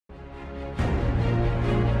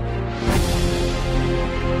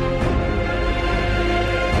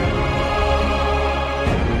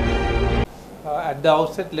At the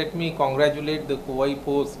outset, let me congratulate the Kovai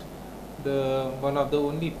Post, one of the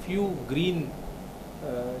only few green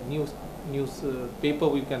news paper,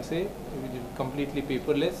 we can say, which is completely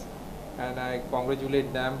paperless, and I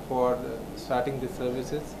congratulate them for starting the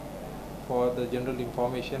services for the general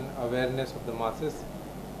information awareness of the masses.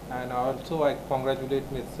 And also I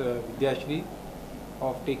congratulate Ms. Vidyashri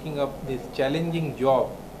of taking up this challenging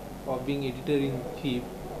job of being editor-in-chief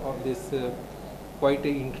of this quite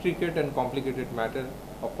an intricate and complicated matter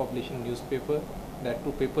of publishing newspaper, that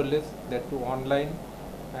too paperless, that too online,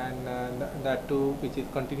 and that too which is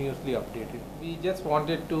continuously updated. We just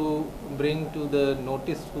wanted to bring to the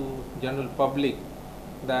notice to general public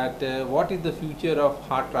that what is the future of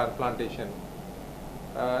heart transplantation.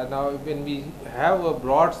 Now when we have a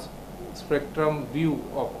broad spectrum view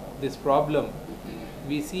of this problem,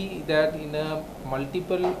 we see that in a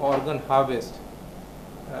multiple organ harvest,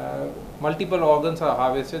 multiple organs are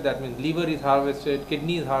harvested. That means liver is harvested,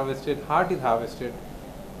 kidney is harvested, heart is harvested.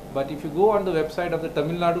 But if you go on the website of the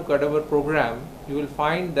Tamil Nadu Cadaver program, you will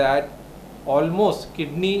find that almost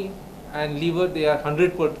kidney and liver, they are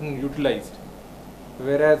 100% utilized,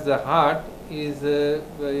 whereas the heart is the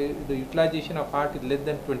utilization of heart is less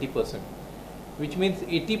than 20%, which means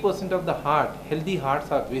 80% of the heart, healthy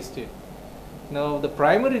hearts, are wasted. Now the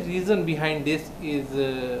primary reason behind this is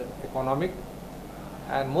economic,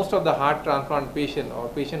 and most of the heart transplant patients or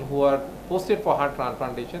patients who are posted for heart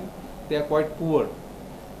transplantation, they are quite poor.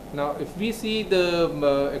 Now if we see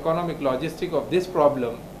the economic logistic of this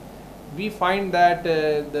problem, we find that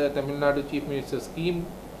the Tamil Nadu Chief Minister's scheme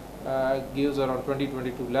gives around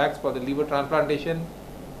 22 lakhs for the liver transplantation.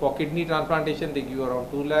 For kidney transplantation, they give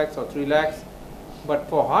around 2 lakhs or 3 lakhs. But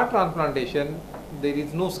for heart transplantation, there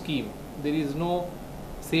is no scheme. There is no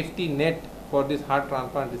safety net for this heart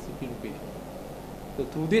transplant recipient patient. So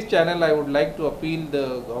through this channel, I would like to appeal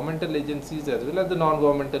the governmental agencies as well as the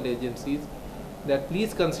non-governmental agencies that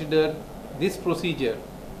please consider this procedure,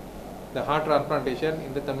 the heart transplantation,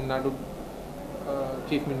 in the Tamil Nadu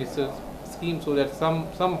Chief Minister's scheme, so that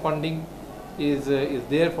some funding is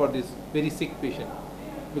there for this very sick patient.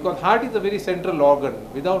 Because heart is a very central organ.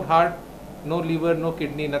 Without heart, no liver, no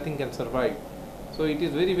kidney, nothing can survive. So it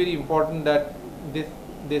is very, very important that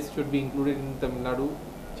this should be included in Tamil Nadu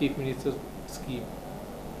Chief Minister's scheme.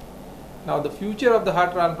 Now the future of the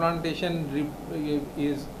heart transplantation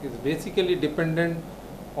is basically dependent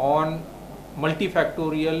on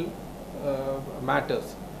multifactorial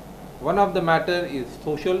matters. One of the matter is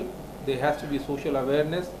social. There has to be social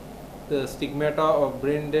awareness. The stigmata of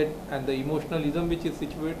brain death and the emotionalism which is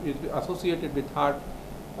associated with heart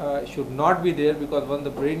should not be there, because when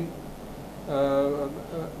the brain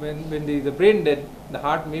when there is a brain death, the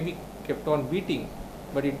heart may be kept on beating,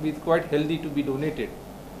 but it is quite healthy to be donated.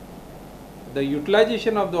 The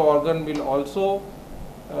utilization of the organ will also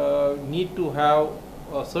need to have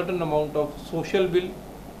a certain amount of social will,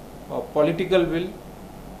 political will,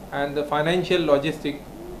 and the financial logistic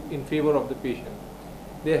in favor of the patient.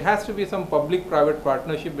 There has to be some public-private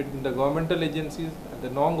partnership between the governmental agencies, the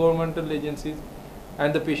non-governmental agencies,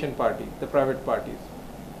 and the patient party, the private parties.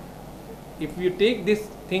 If you take these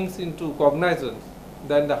things into cognizance,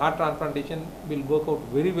 then the heart transplantation will work out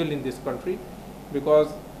very well in this country,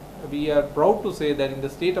 because we are proud to say that in the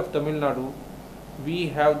state of Tamil Nadu, we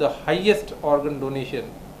have the highest organ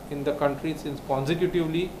donation in the country since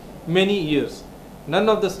consecutively many years. None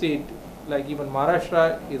of the state, like even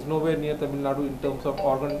Maharashtra, is nowhere near Tamil Nadu in terms of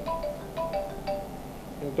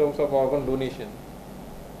organ donation.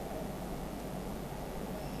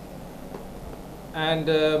 And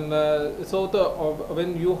so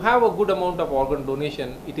when you have a good amount of organ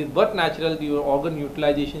donation, it is but natural your organ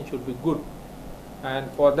utilization should be good.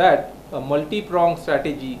 And for that, a multi-pronged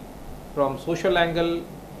strategy from social angle,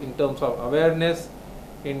 in terms of awareness,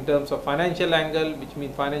 in terms of financial angle, which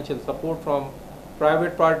means financial support from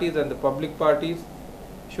private parties and the public parties,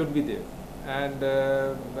 should be there. And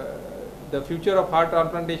the future of heart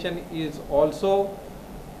transplantation is also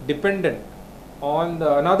dependent on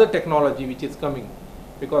another technology which is coming,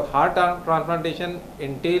 because heart transplantation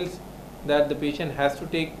entails that the patient has to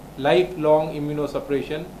take lifelong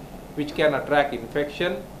immunosuppression, which can attract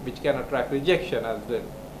infection, which can attract rejection as well.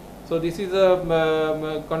 So this is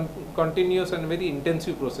a continuous and very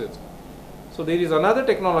intensive process. So there is another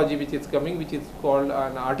technology which is coming, which is called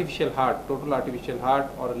an artificial heart, total artificial heart,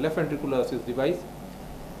 or a left ventricular assist device,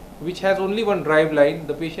 which has only one drive line.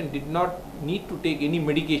 The patient did not need to take any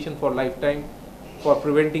medication for lifetime for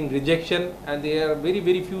preventing rejection, and there are very,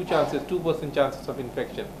 very few chances, 2% chances of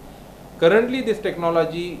infection. Currently this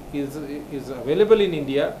technology is available in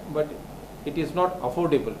India, but it is not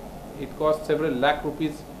affordable. It costs several lakh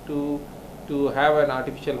rupees to to have an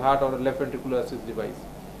artificial heart or a left ventricular assist device.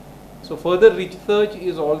 So further research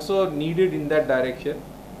is also needed in that direction,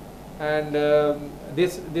 and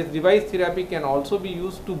this device therapy can also be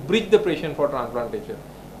used to bridge the patient for transplantation.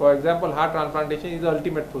 For example, heart transplantation is the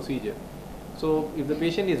ultimate procedure. So if the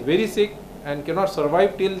patient is very sick and cannot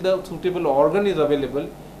survive till the suitable organ is available,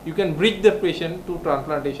 you can bridge the patient to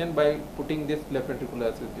transplantation by putting this left ventricular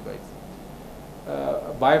assist device.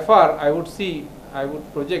 By far, I would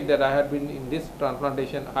project that I had been in this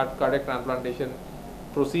transplantation, cardiac transplantation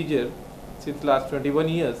procedure since last 21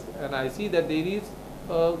 years, and I see that there is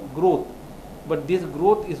growth, but this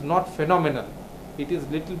growth is not phenomenal. It is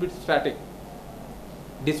little bit static.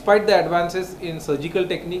 Despite the advances in surgical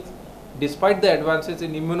techniques, despite the advances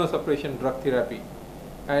in immunosuppression drug therapy,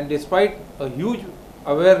 and despite a huge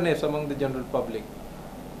awareness among the general public,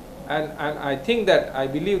 and I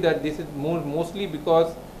believe that this is mostly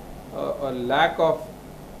because a lack of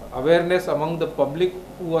awareness among the public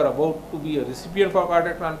who are about to be a recipient for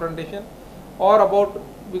cardiac transplantation, or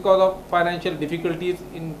because of financial difficulties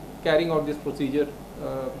in carrying out this procedure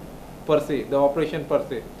per se, the operation per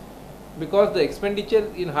se. Because the expenditure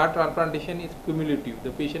in heart transplantation is cumulative.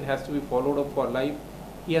 The patient has to be followed up for life.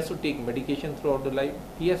 He has to take medication throughout the life.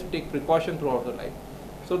 He has to take precaution throughout the life.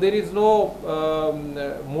 So there is no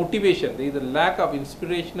motivation. There is a lack of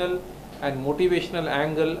inspirational and motivational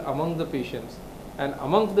angle among the patients and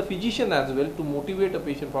amongst the physician as well to motivate a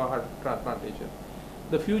patient for heart transplantation.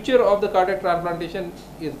 The future of the cardiac transplantation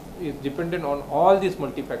is dependent on all these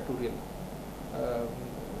multifactorial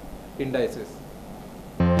indices.